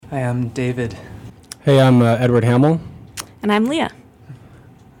Hi, I'm David. Hey, I'm Edward Hamel. And I'm Leah.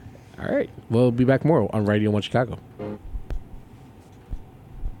 All right. We'll be back more on Radio 1 Chicago.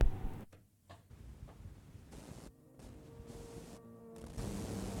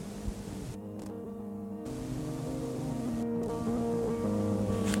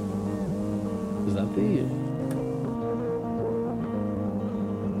 Is that the...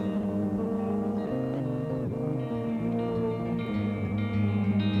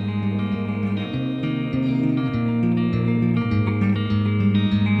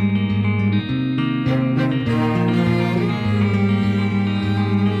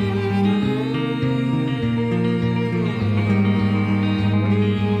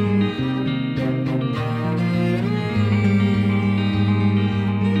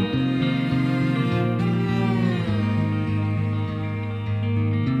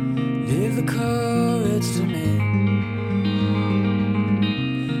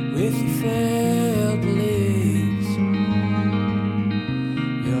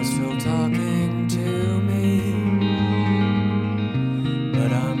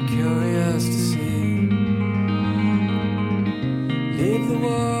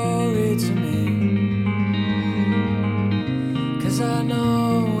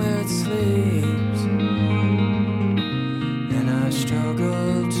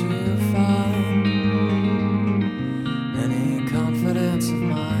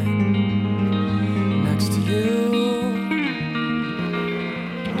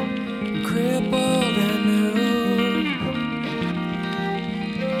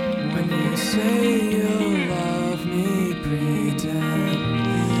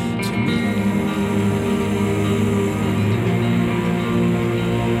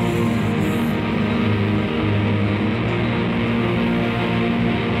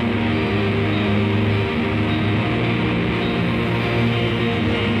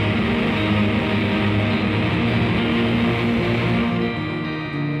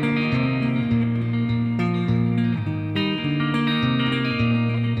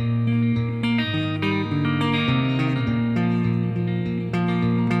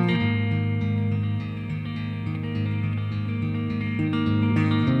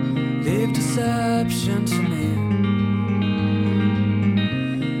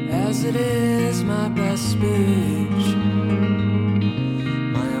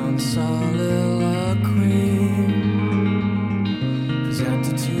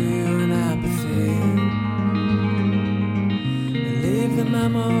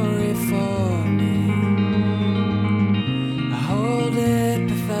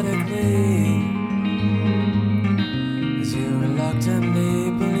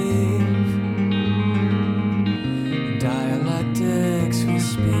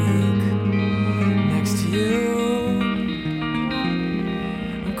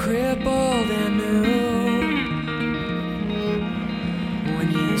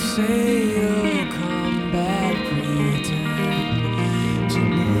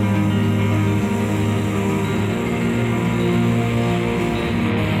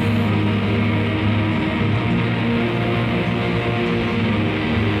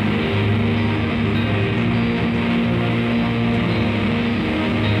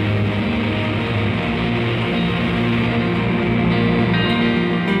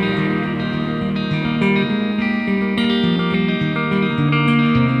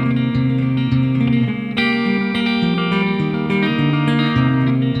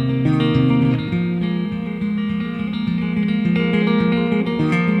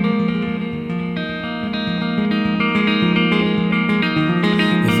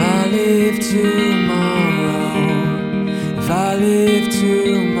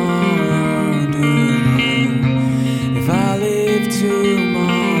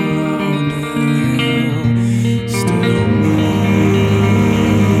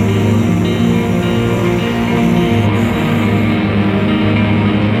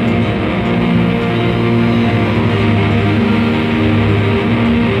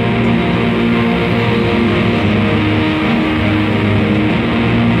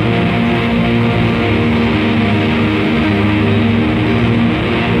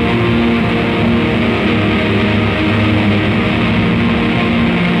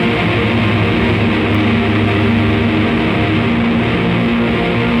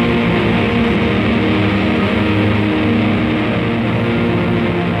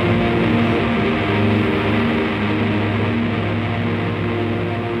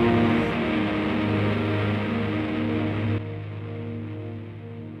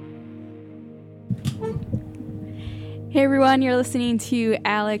 Hey everyone, you're listening to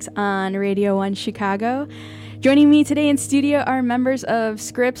Alex on Radio 1 Chicago. Joining me today in studio are members of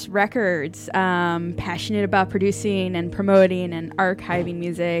Scripps Records, passionate about producing and promoting and archiving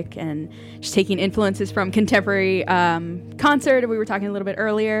music and just taking influences from contemporary concert. We were talking a little bit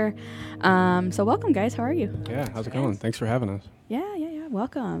earlier. So welcome, guys. How are you? Yeah, how's it going? Thanks for having us. Yeah.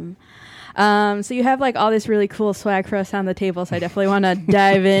 Welcome. So you have like all this really cool swag for us on the table, so I definitely want to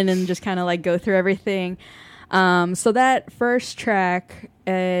dive in and just kind of like go through everything. So that first track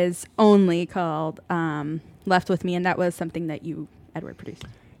is only called Left With Me, and that was something that you, Edward, produced.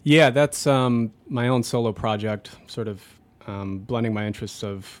 Yeah, that's my own solo project, sort of blending my interests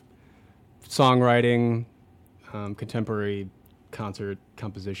of songwriting, contemporary concert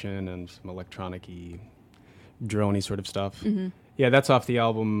composition, and some electronic-y, drone-y sort of stuff. Mm-hmm. Yeah, that's off the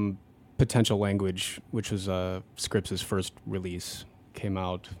album Potential Language, which was Scripps' first release. Came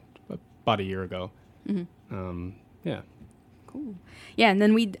out about a year ago. Mm-hmm. Yeah. Cool. Yeah, and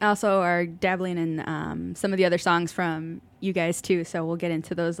then we also are dabbling in some of the other songs from you guys too, so we'll get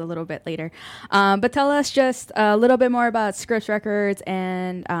into those a little bit later. But tell us just a little bit more about Scripps Records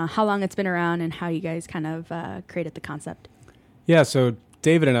and how long it's been around and how you guys kind of created the concept. Yeah, so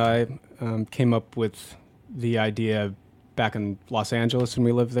David and I came up with the idea back in Los Angeles when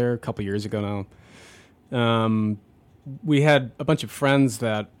we lived there a couple years ago now. We had a bunch of friends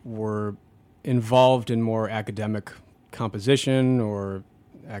that were involved in more academic composition or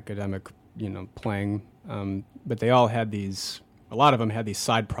academic, playing. But they all had a lot of them had these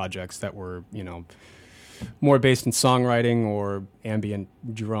side projects that were, more based in songwriting or ambient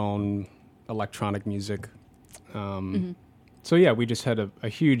drone, electronic music. So yeah, we just had a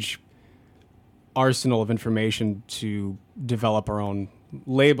huge arsenal of information to develop our own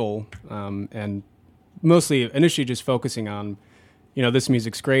label, and mostly initially just focusing on, this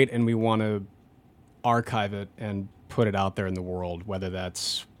music's great and we want to archive it and put it out there in the world, whether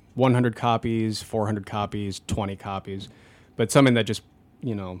that's 100 copies, 400 copies, 20 copies, but something that just,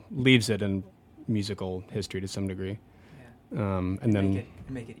 leaves it in musical history to some degree. Yeah. And then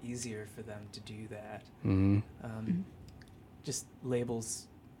make it easier for them to do that. Mm-hmm. Just labels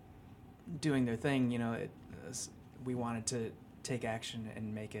doing their thing, we wanted to take action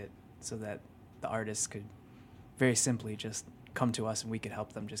and make it so that the artists could very simply just come to us and we could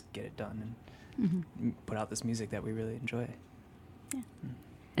help them just get it done and put out this music that we really enjoy. Yeah.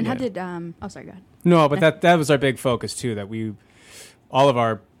 And how did sorry, go ahead. No, but that was our big focus too, that all of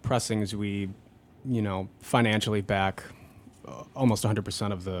our pressings, we financially back almost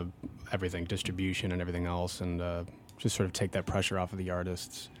 100% of the everything, distribution and everything else, and just sort of take that pressure off of the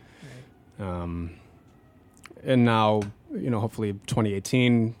artists. Right. And now, hopefully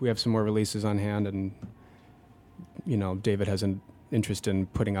 2018, we have some more releases on hand, and, David has an interest in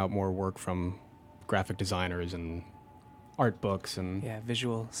putting out more work from graphic designers and art books and... Yeah,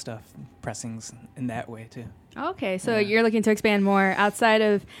 visual stuff, pressings in that way, too. Okay, so you're looking to expand more outside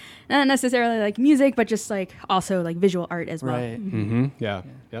of not necessarily like music, but just like also like visual art as well. Right. Mm-hmm. Yeah.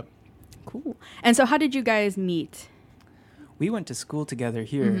 Yep. Cool. And so how did you guys meet? We went to school together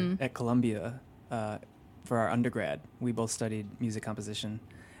here at Columbia for our undergrad. We both studied music composition.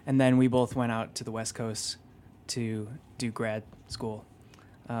 And then we both went out to the West Coast to do grad school.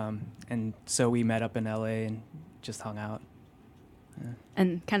 And so we met up in LA and just hung out. Yeah.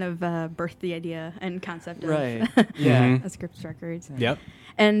 And kind of birthed the idea and concept of Scripps Records. Yep.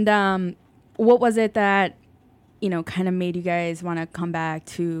 And what was it that, kind of made you guys want to come back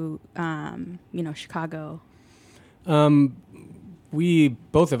to, Chicago? We,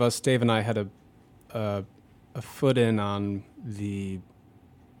 both of us, Dave and I, had a foot in on the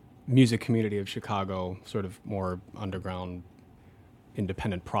music community of Chicago, sort of more underground,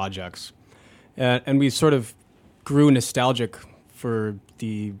 independent projects. And we sort of grew nostalgic for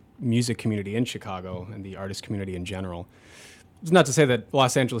the music community in Chicago and the artist community in general. It's not to say that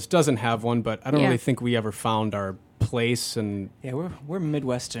Los Angeles doesn't have one, but I don't really think we ever found our place. And we're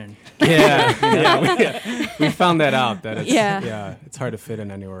Midwestern. We found that out, that it's hard to fit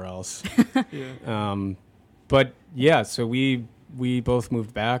in anywhere else. So we both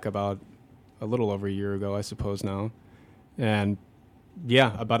moved back about a little over a year ago, I suppose now. And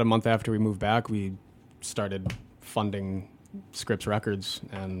about a month after we moved back, we started funding Scripps Records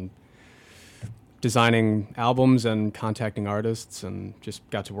and designing albums and contacting artists, and just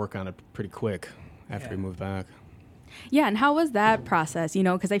got to work on it pretty quick after we moved back. Yeah, and how was that process?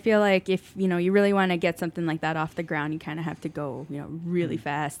 Because I feel like if, you really want to get something like that off the ground, you kind of have to go, really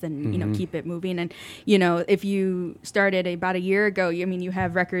fast and, keep it moving. And, if you started about a year ago, you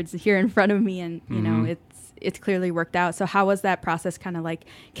have records here in front of me and, it's clearly worked out. So how was that process kind of like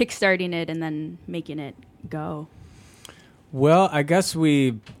kickstarting it and then making it go? Well, I guess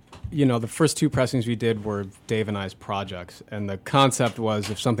we the first two pressings we did were Dave and I's projects, and the concept was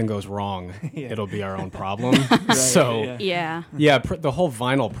if something goes wrong, it'll be our own problem. Right, So Yeah. the whole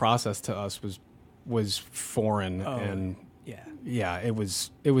vinyl process to us was foreign, and it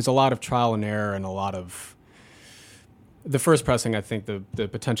was a lot of trial and error and a lot of the first pressing. I think the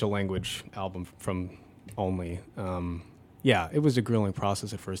Potential Language album from Only, it was a grueling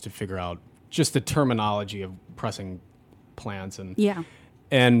process at first to figure out just the terminology of pressing plants and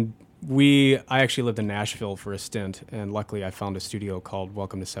I actually lived in Nashville for a stint, and luckily I found a studio called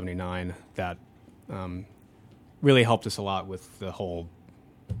Welcome to 79 that really helped us a lot with the whole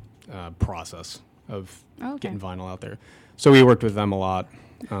process of getting vinyl out there. So we worked with them a lot.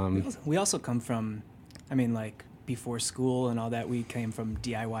 We also come from, like before school and all that, we came from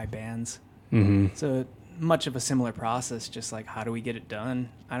DIY bands. Mm-hmm. So much of a similar process, just like how do we get it done?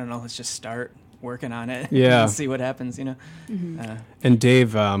 I don't know, let's just start working on it and see what happens, Mm-hmm. And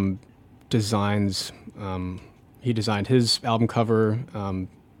Dave designs, he designed his album cover.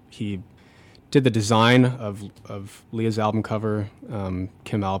 He did the design of Leah's album cover.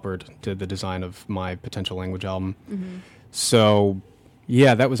 Kim Albert did the design of my Potential Language album. Mm-hmm. So,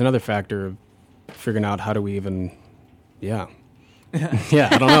 that was another factor of figuring out how do we even, I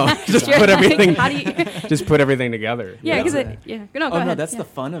don't know. Just put everything. Just put everything together. Yeah, because go ahead. That's the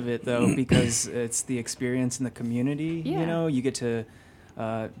fun of it though, because it's the experience in the community. Yeah. You get to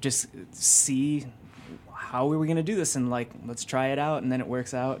just see how are we going to do this, and like let's try it out, and then it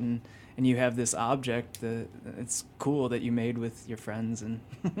works out, and you have this object that it's cool that you made with your friends, and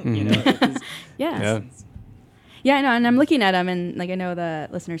Yeah, I know, and I'm looking at them, and like I know the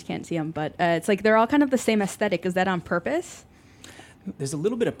listeners can't see them, but it's like they're all kind of the same aesthetic. Is that on purpose? There's a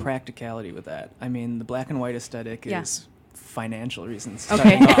little bit of practicality with that. The black and white aesthetic is financial reasons.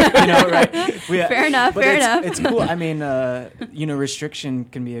 Okay. Right? Fair enough. It's cool. Restriction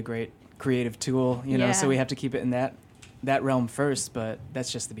can be a great creative tool, so we have to keep it in that realm first, but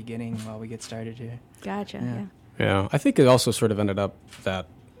that's just the beginning while we get started here. Gotcha, Yeah, I think it also sort of ended up that,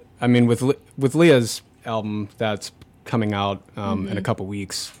 with Leah's album that's coming out in a couple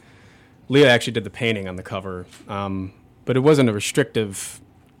weeks, Leah actually did the painting on the cover, but it wasn't a restrictive.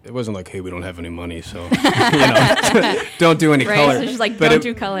 It wasn't like, hey, we don't have any money, so don't do any color. So it's just like don't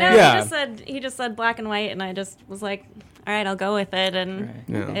do color. No, he just said black and white, and I just was like, all right, I'll go with it, and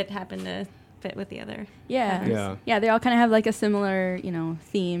it happened to fit with the other. Yeah. They all kind of have like a similar,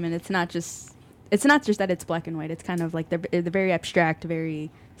 theme, and it's not just that it's black and white. It's kind of like they're very abstract,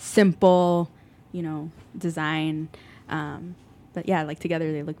 very simple, design. But like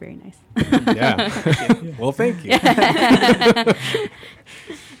together they look very nice. Well, thank you.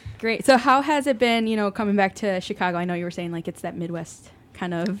 Great. So how has it been, coming back to Chicago? I know you were saying like it's that Midwest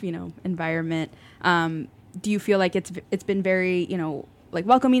kind of, environment. Do you feel like it's been very, like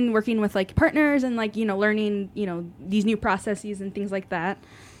welcoming, working with like partners and like, learning, these new processes and things like that?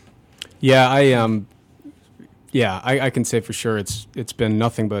 Yeah, I can say for sure it's been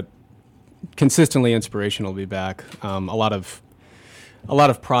nothing but consistently inspirational to be back. A lot of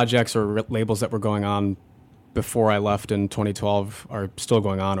projects or labels that were going on before I left in 2012 are still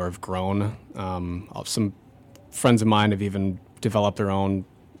going on or have grown. Some friends of mine have even developed their own,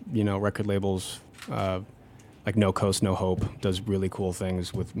 record labels. Like No Coast, No Hope does really cool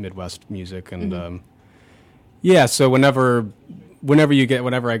things with Midwest music, and so whenever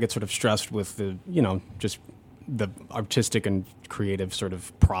I get sort of stressed with the, just the artistic and creative sort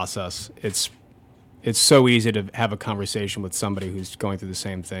of process, it's so easy to have a conversation with somebody who's going through the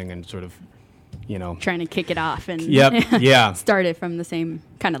same thing and sort of, trying to kick it off and start it from the same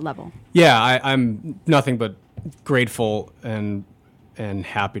kind of level. Yeah, I'm nothing but grateful and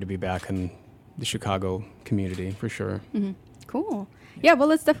happy to be back in the Chicago community for sure. Mm-hmm. Cool. Yeah, well,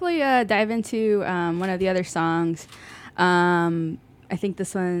 let's definitely dive into one of the other songs. I think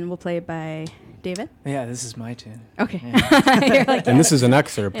this one will play by David. Yeah, this is my tune. Okay. Yeah. And this is an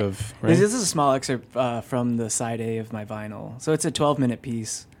excerpt of, right? This is a small excerpt from the side A of my vinyl. So it's a 12-minute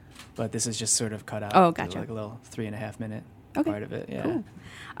piece, but this is just sort of cut out. Oh, gotcha. Like a little 3.5-minute part of it. Yeah. Cool.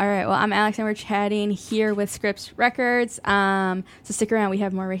 All right. Well, I'm Alex, and we're chatting here with Scripps Records. So stick around. We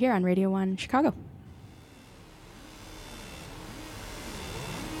have more right here on Radio 1 Chicago.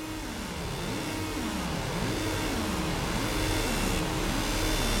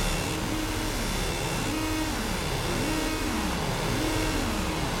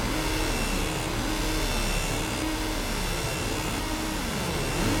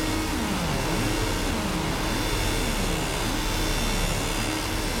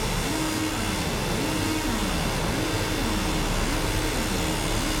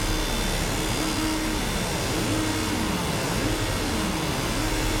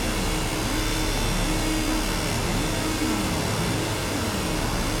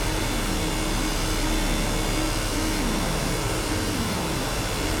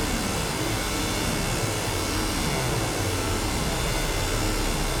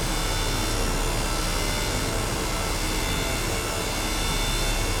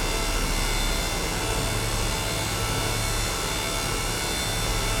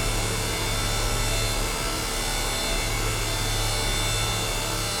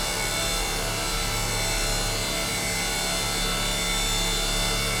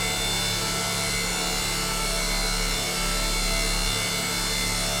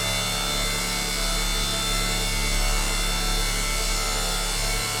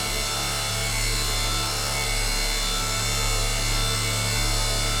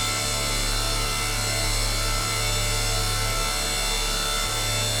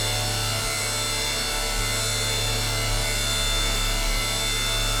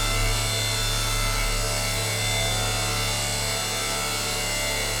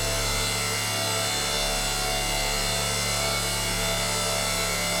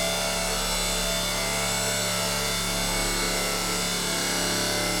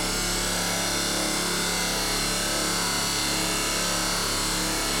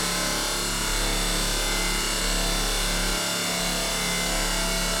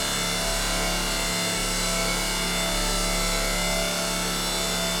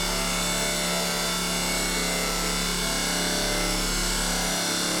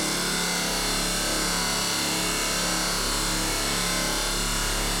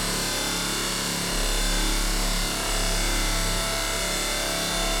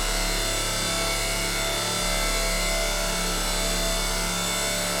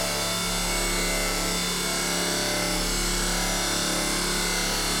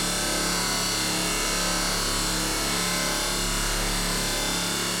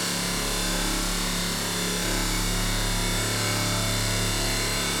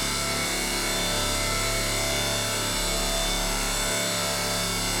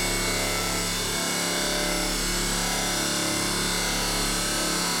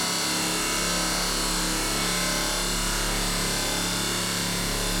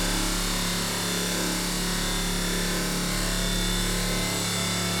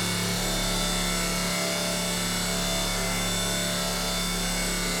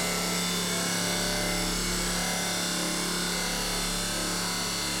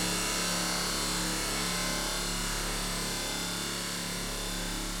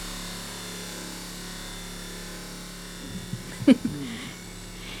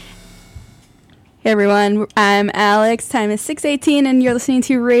 Hey everyone, I'm Alex. Time is 6:18 and you're listening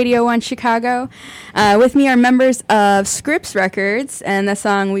to Radio 1 Chicago. With me are members of Scripps Records, and the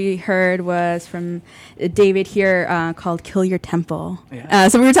song we heard was from David here called Kill Your Temple. Yeah.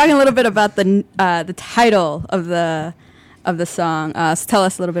 So we were talking a little bit about the title of the song. So tell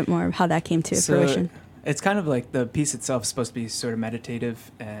us a little bit more of how that came to fruition. It's kind of like the piece itself is supposed to be sort of meditative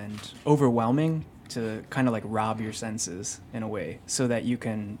and overwhelming, to kind of like rob your senses in a way so that you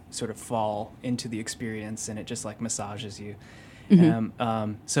can sort of fall into the experience and it just like massages you.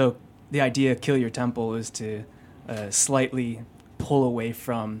 Mm-hmm. So the idea of Kill Your Temple is to slightly pull away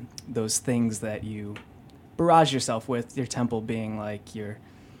from those things that you barrage yourself with, your temple being like your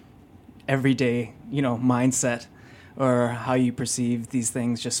everyday, mindset, or how you perceive these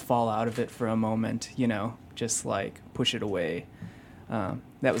things, just fall out of it for a moment, just like push it away.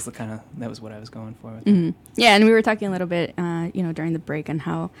 That was what I was going for with mm-hmm. Yeah, and we were talking a little bit, during the break on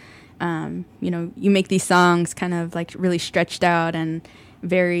how, you make these songs kind of like really stretched out and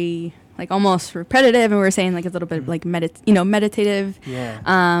very like almost repetitive, and we were saying like a little bit like meditative.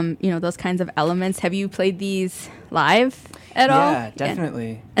 Yeah. Those kinds of elements. Have you played these live at all? Yeah,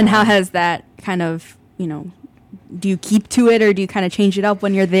 definitely. And how has that kind of, do you keep to it, or do you kind of change it up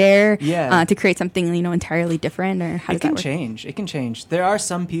when you're there to create something, entirely different, or how does that work? It can change. There are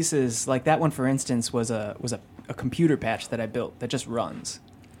some pieces, like that one, for instance, was a computer patch that I built that just runs.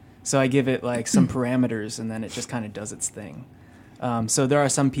 So I give it like some parameters, and then it just kind of does its thing. So there are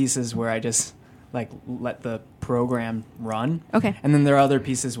some pieces where I just like let the program run. Okay. And then there are other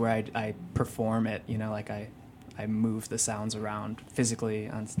pieces where I perform it, like I move the sounds around physically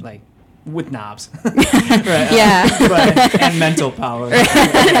on like with knobs. Right, yeah. And mental power.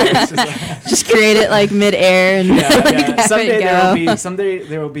 Just create it like mid-air. And yeah. Someday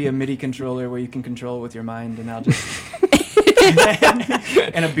there will be a MIDI controller where you can control it with your mind, and I'll just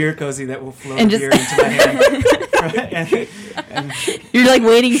and a beer cozy that will float beer into my hand. Right? And you're like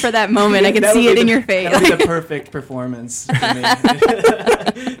waiting for that moment. I can see it in your face. That would be the perfect performance for me.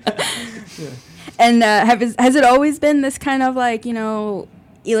 Yeah. And has it always been this kind of like,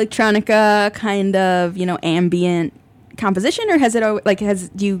 electronica kind of, ambient composition, or has it always,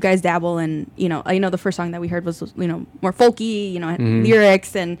 do you guys dabble in, I know the first song that we heard was, more folky, Mm-hmm.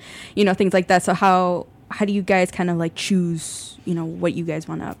 lyrics and, things like that. So how do you guys kind of like choose, what you guys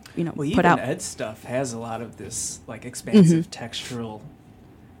want to, put out? Well, Ed's stuff has a lot of this like expansive textural.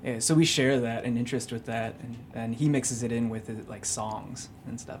 Yeah, so we share that and interest with that, and he mixes it in with like songs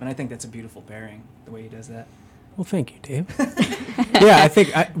and stuff. And I think that's a beautiful pairing, the way he does that. Well, thank you, Dave. Yeah, I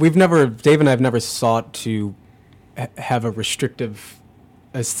think Dave and I have never sought to have a restrictive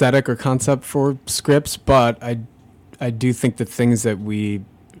aesthetic or concept for Scripps, but I do think the things that we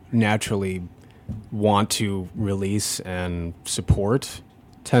naturally want to release and support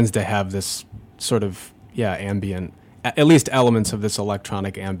tends to have this sort of, ambient, at least elements of this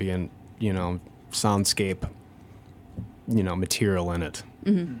electronic ambient, soundscape, material in it.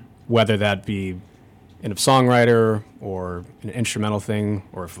 Mm-hmm. Whether that be in a songwriter or an instrumental thing,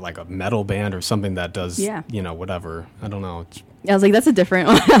 or if like a metal band or something that does, whatever. I don't know. I was like, that's a different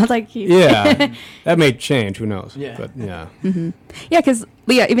one. I was like, yeah, that may change. Who knows? Yeah. But yeah. Mm-hmm. Yeah, because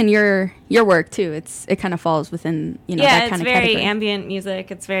Leah, even your work too, it kind of falls within, that kind of category. Yeah, it's very ambient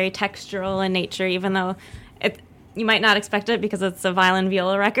music. It's very textural in nature, even though you might not expect it because it's a violin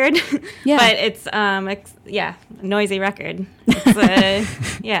viola record. Yeah. But it's a noisy record.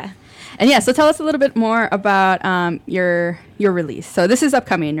 It's yeah. And so tell us a little bit more about your release. So this is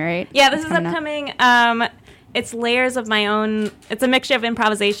upcoming, right? Yeah, this is upcoming. It's layers of my own. It's a mixture of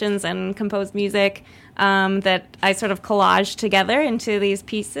improvisations and composed music that I sort of collage together into these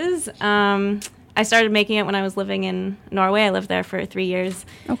pieces. I started making it when I was living in Norway. I lived there for 3 years.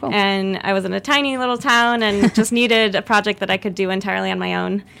 Oh, cool. And I was in a tiny little town and just needed a project that I could do entirely on my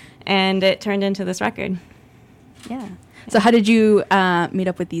own. And it turned into this record. Yeah. So how did you meet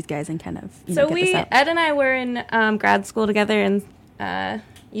up with these guys and kind of get this out? Ed and I were in grad school together in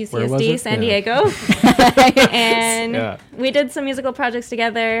UCSD, San Diego. And we did some musical projects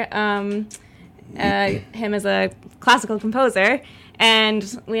together. Him as a classical composer.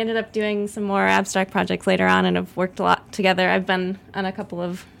 And we ended up doing some more abstract projects later on and have worked a lot together. I've been on a couple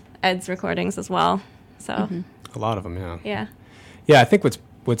of Ed's recordings as well. So a lot of them, yeah. Yeah. Yeah, I think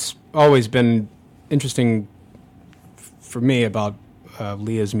what's always been interesting for me about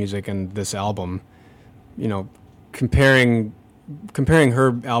Leah's music and this album, comparing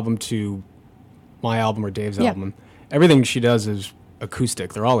her album to my album or Dave's album, everything she does is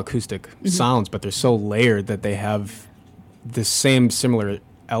acoustic. They're all acoustic sounds, but they're so layered that they have the same similar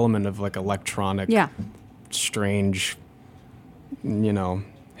element of like electronic, strange,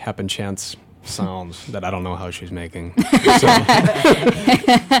 happen chance sounds that I don't know how she's making.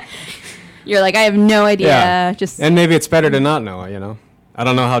 You're like, I have no idea. Yeah. Just and maybe it's better to not know, you know. I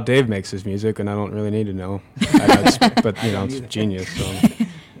don't know how Dave makes his music, and I don't really need to know. But, you know, it's genius. So.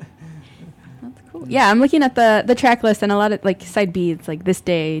 That's cool. Yeah, I'm looking at the track list, and a lot of, like, side B, it's like this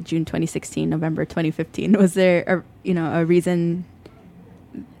day, June 2016, November 2015. Was there, a reason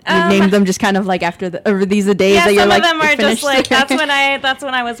you named them just kind of like after these are days that you're like, some of them are just like, that's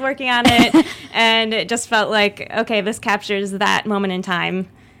when I was working on it, and it just felt like, okay, this captures that moment in time.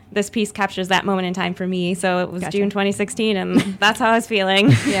 This piece captures that moment in time for me. So it was June 2016, and that's how I was feeling.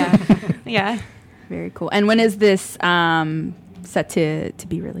 Yeah. Yeah. Very cool. And when is this set to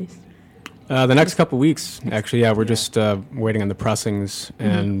be released? The next couple weeks, actually. Yeah, we're just waiting on the pressings,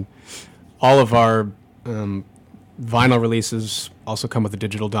 and all of our vinyl releases also come with a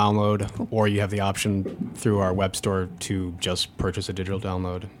digital download, or you have the option through our web store to just purchase a digital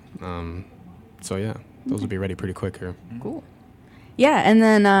download. So yeah, those will be ready pretty quick here. Cool. Yeah, and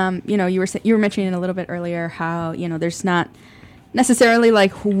then you were mentioning a little bit earlier how there's not necessarily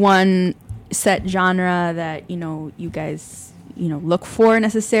like one set genre that you guys look for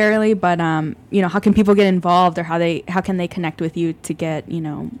necessarily, but how can people get involved, or how can they connect with you to get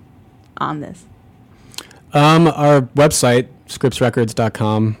on this? Our website,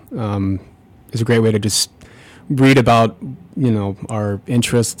 scriptsrecords.com, is a great way to just read about our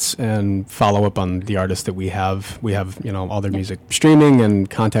interests and follow up on the artists that we have. We have all their music streaming and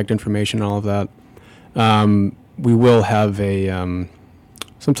contact information and all of that. We will have a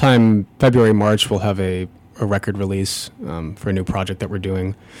sometime February, March, we'll have a record release for a new project that we're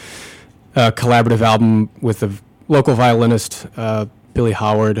doing. A collaborative album with a local violinist, Billy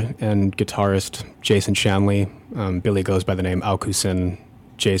Howard, and guitarist Jason Shanley. Billy goes by the name Aukusin.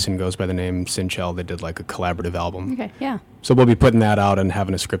 Jason goes by the name Sinchel. They did like a collaborative album. Okay, yeah. So we'll be putting that out and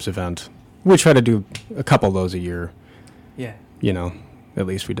having a Scripts event. We try to do a couple of those a year. Yeah. At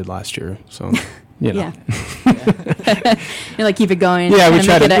least we did last year. So, Yeah. You like keep it going. Yeah, we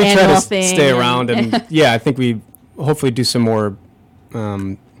try to thing stay around, and yeah, I think we hopefully do some more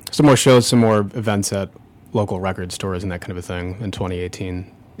shows, some more events at local record stores and that kind of a thing in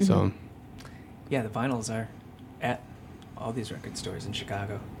 2018. So, yeah, the vinyls are at all these record stores in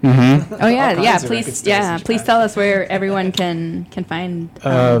Chicago. Oh yeah, please tell us where everyone can find.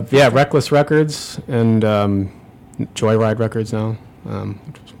 Reckless Records and Joyride Records now,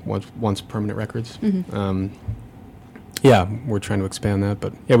 which was once Permanent Records. We're trying to expand that,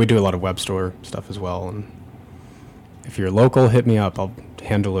 but yeah, we do a lot of web store stuff as well. And if you're local, hit me up. I'll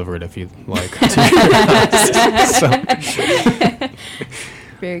hand deliver it if you'd like.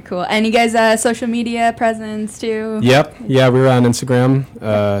 Very cool. And you guys, social media presence too? Yep. Yeah, we're on Instagram.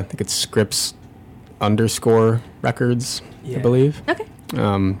 I think it's Scripts_records, I believe. Okay.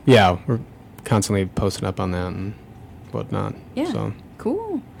 We're constantly posting up on that and whatnot. Yeah. So.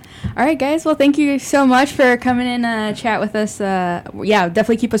 Cool. All right, guys. Well, thank you so much for coming in and chat with us.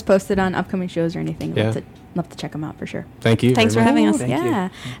 Definitely keep us posted on upcoming shows or anything. Yeah. Love to check them out for sure. Thank you. Thanks for having us. Thank you.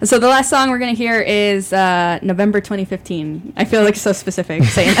 And so the last song we're going to hear is November 2015. I feel like so specific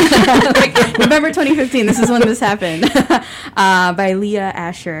saying that. Like, November 2015, this is when this happened, by Leah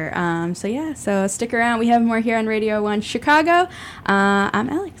Asher. So stick around. We have more here on Radio 1 Chicago. I'm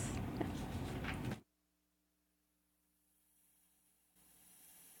Alex.